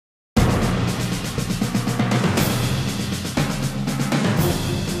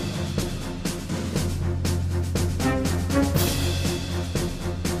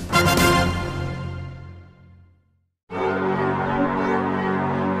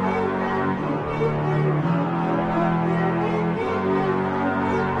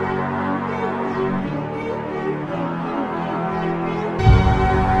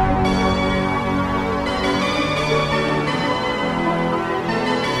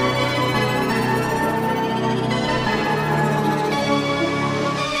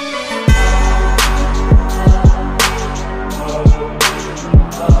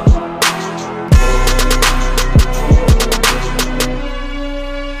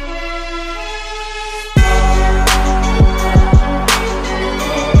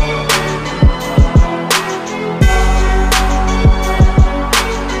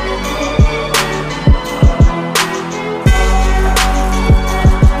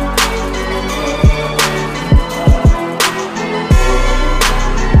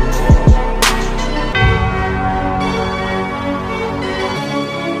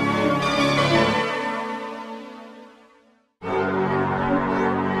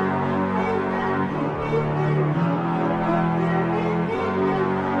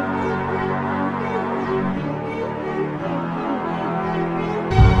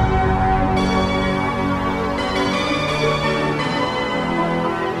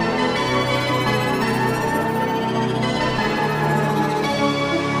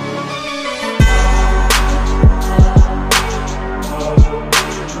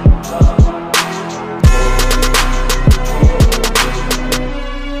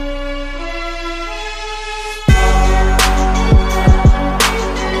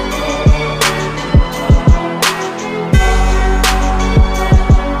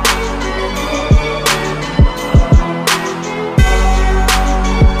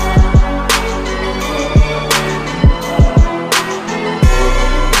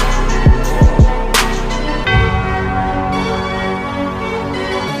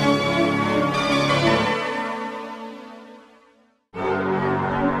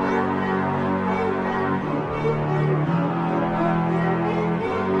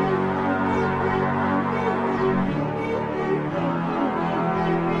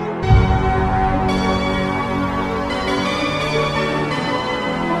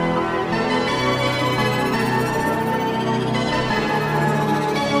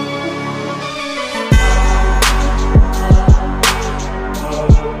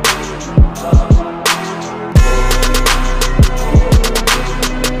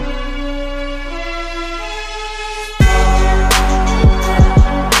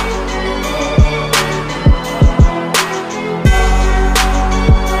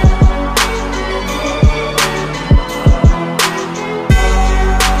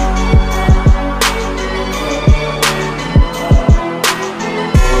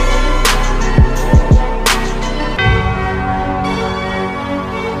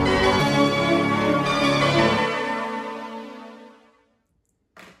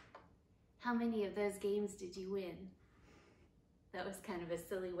How many of those games did you win? That was kind of a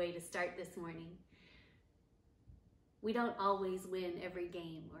silly way to start this morning. We don't always win every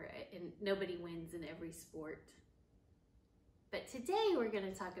game, and nobody wins in every sport. But today we're going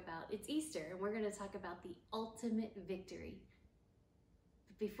to talk about, it's Easter, and we're going to talk about the ultimate victory.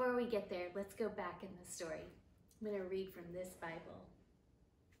 But before we get there, let's go back in the story. I'm going to read from this Bible.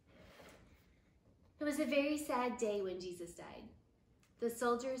 It was a very sad day when Jesus died. The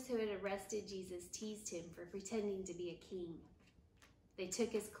soldiers who had arrested Jesus teased him for pretending to be a king. They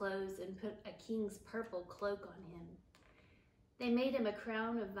took his clothes and put a king's purple cloak on him. They made him a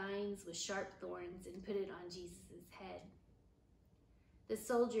crown of vines with sharp thorns and put it on Jesus' head. The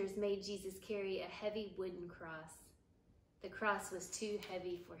soldiers made Jesus carry a heavy wooden cross. The cross was too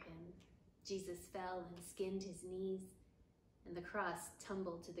heavy for him. Jesus fell and skinned his knees, and the cross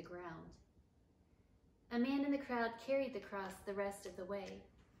tumbled to the ground. A man in the crowd carried the cross the rest of the way.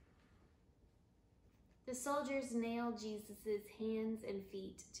 The soldiers nailed Jesus' hands and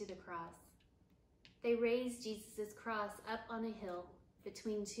feet to the cross. They raised Jesus' cross up on a hill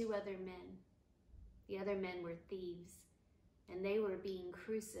between two other men. The other men were thieves, and they were being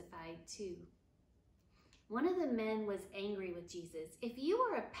crucified too. One of the men was angry with Jesus. "If you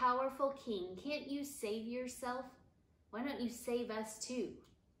are a powerful king, can't you save yourself? Why don't you save us too?"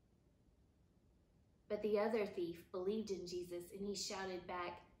 But the other thief believed in Jesus, and he shouted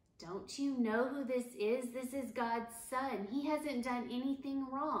back, "Don't you know who this is? This is God's son. He hasn't done anything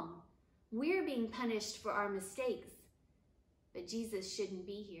wrong. We're being punished for our mistakes, but Jesus shouldn't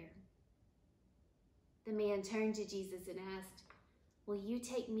be here." The man turned to Jesus and asked, "Will you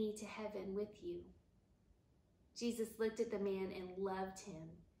take me to heaven with you?" Jesus looked at the man and loved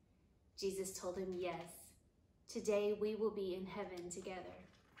him. Jesus told him, "Yes, today we will be in heaven together."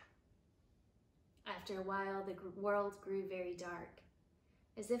 After a while, the world grew very dark,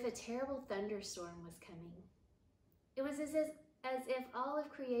 as if a terrible thunderstorm was coming. It was as if all of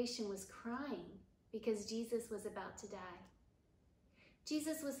creation was crying because Jesus was about to die.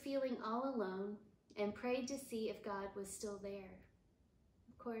 Jesus was feeling all alone and prayed to see if God was still there.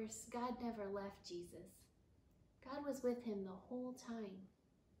 Of course, God never left Jesus. God was with him the whole time.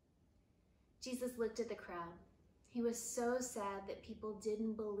 Jesus looked at the crowd. He was so sad that people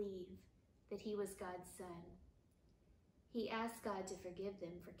didn't believe that he was God's son. He asked God to forgive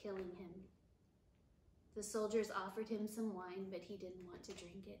them for killing him. The soldiers offered him some wine, but he didn't want to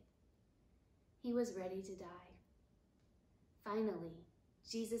drink it. He was ready to die. Finally,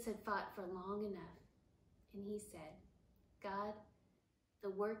 Jesus had fought for long enough, and he said, "God, the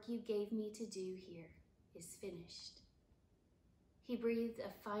work you gave me to do here is finished." He breathed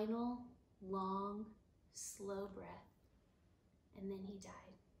a final, long, slow breath, and then he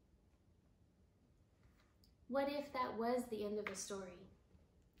died. What if that was the end of the story?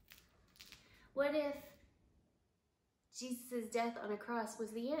 What if Jesus' death on a cross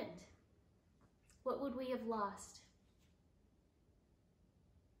was the end? What would we have lost?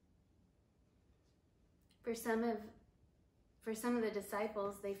 For some of the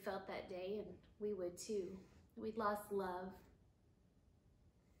disciples, they felt that day, and we would too. We'd lost love.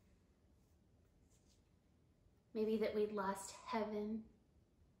 Maybe that we'd lost heaven.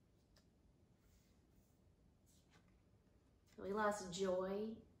 We lost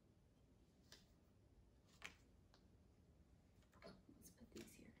joy. Let's put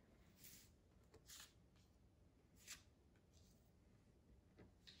these here.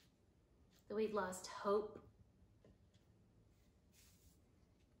 That we'd lost hope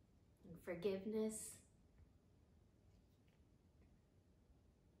and forgiveness.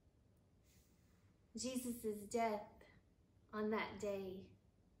 Jesus' death on that day,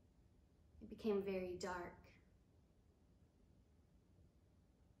 it became very dark.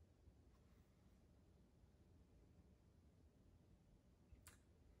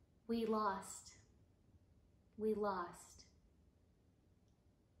 We lost. We lost.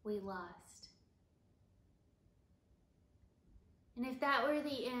 We lost. And if that were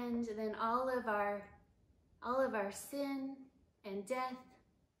the end, then all of our sin and death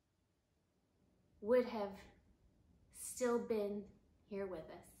would have still been here with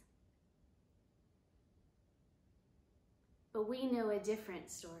us. But we know a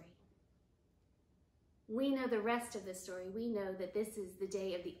different story. We know the rest of the story. We know that this is the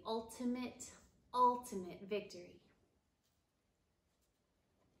day of the ultimate victory.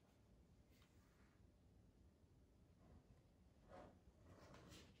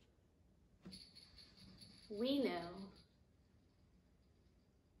 We know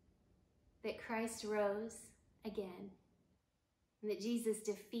that Christ rose again and that Jesus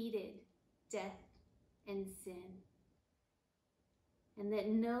defeated death and sin. and that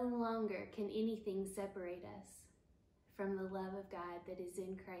no longer can anything separate us from the love of God that is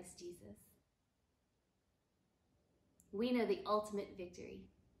in Christ Jesus. We know the ultimate victory,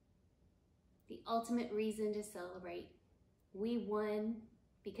 the ultimate reason to celebrate. We won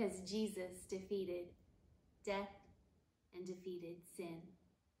because Jesus defeated death and defeated sin.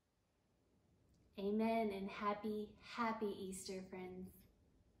 Amen, and happy, happy Easter, friends.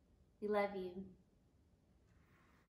 We love you.